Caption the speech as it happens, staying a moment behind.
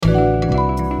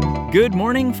Good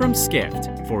morning from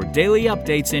Skift. For daily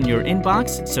updates in your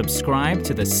inbox, subscribe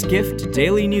to the Skift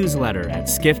Daily newsletter at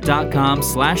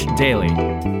skift.com/daily.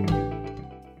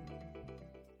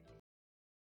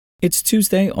 It's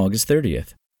Tuesday, August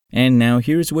 30th. And now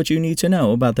here's what you need to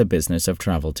know about the business of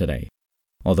travel today.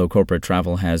 Although corporate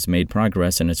travel has made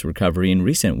progress in its recovery in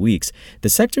recent weeks, the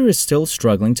sector is still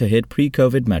struggling to hit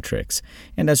pre-COVID metrics.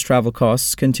 And as travel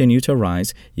costs continue to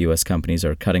rise, U.S. companies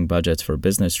are cutting budgets for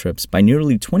business trips by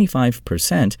nearly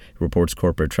 25%, reports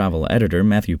corporate travel editor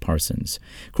Matthew Parsons.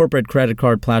 Corporate credit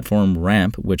card platform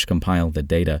Ramp, which compiled the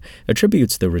data,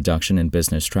 attributes the reduction in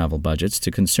business travel budgets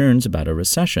to concerns about a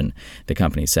recession. The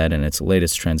company said in its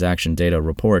latest transaction data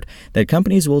report that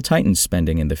companies will tighten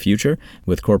spending in the future,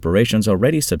 with corporations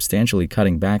already substantially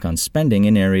cutting back on spending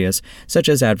in areas such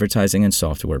as advertising and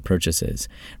software purchases.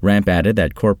 Ramp added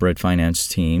that corporate finance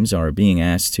teams are being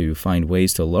asked to find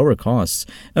ways to lower costs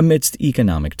amidst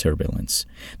economic turbulence.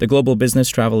 The Global Business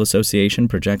Travel Association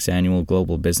projects annual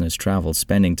global business travel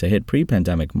spending to hit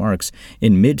pre-pandemic marks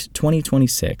in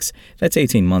mid-2026. That's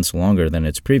 18 months longer than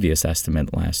its previous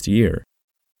estimate last year.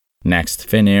 Next,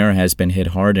 Finnair has been hit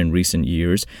hard in recent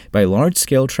years by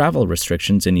large-scale travel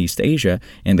restrictions in East Asia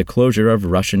and the closure of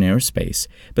Russian airspace.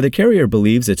 But the carrier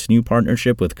believes its new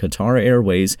partnership with Qatar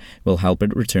Airways will help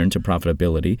it return to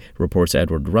profitability, reports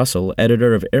Edward Russell,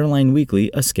 editor of Airline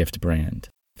Weekly, a Skift brand.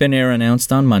 Finnair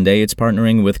announced on Monday it's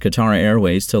partnering with Qatar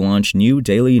Airways to launch new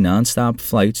daily nonstop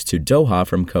flights to Doha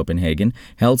from Copenhagen,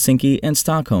 Helsinki, and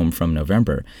Stockholm from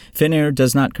November. Finnair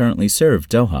does not currently serve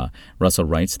Doha. Russell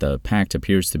writes the pact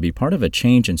appears to be part of a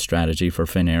change in strategy for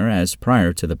Finnair, as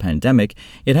prior to the pandemic,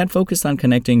 it had focused on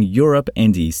connecting Europe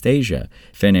and East Asia.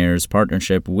 Finnair's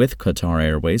partnership with Qatar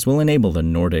Airways will enable the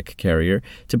Nordic carrier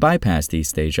to bypass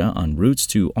East Asia on routes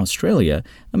to Australia,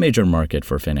 a major market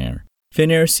for Finnair.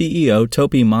 Finnair CEO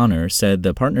Topi Manner said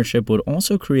the partnership would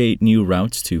also create new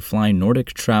routes to fly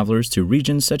Nordic travelers to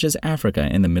regions such as Africa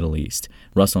and the Middle East.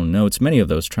 Russell notes many of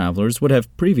those travelers would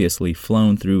have previously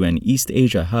flown through an East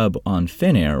Asia hub on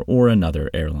Finnair or another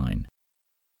airline.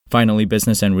 Finally,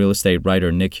 business and real estate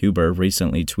writer Nick Huber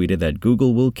recently tweeted that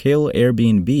Google will kill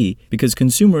Airbnb because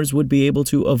consumers would be able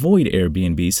to avoid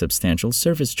Airbnb's substantial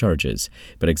service charges.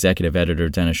 But executive editor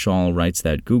Dennis Schall writes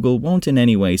that Google won't in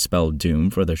any way spell doom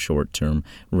for the short-term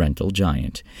rental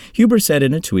giant. Huber said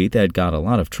in a tweet that got a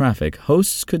lot of traffic,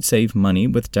 hosts could save money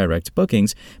with direct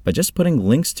bookings by just putting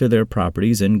links to their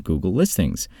properties in Google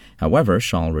listings. However,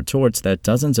 Schall retorts that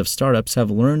dozens of startups have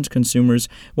learned consumers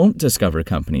won't discover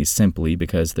companies simply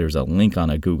because there's a link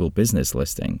on a Google business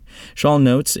listing. Schall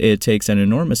notes it takes an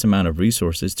enormous amount of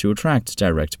resources to attract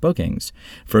direct bookings.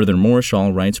 Furthermore,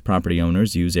 Schall writes property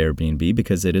owners use Airbnb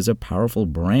because it is a powerful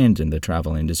brand in the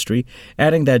travel industry,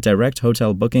 adding that direct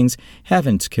hotel bookings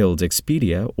haven't killed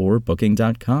Expedia or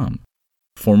Booking.com.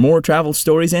 For more travel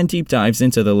stories and deep dives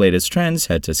into the latest trends,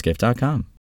 head to skift.com.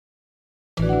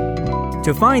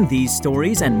 To find these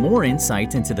stories and more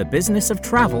insight into the business of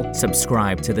travel,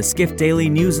 subscribe to the Skift Daily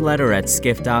newsletter at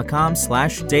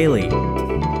skift.com/daily.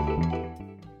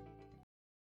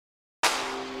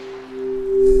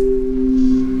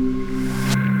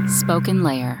 Spoken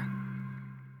Layer.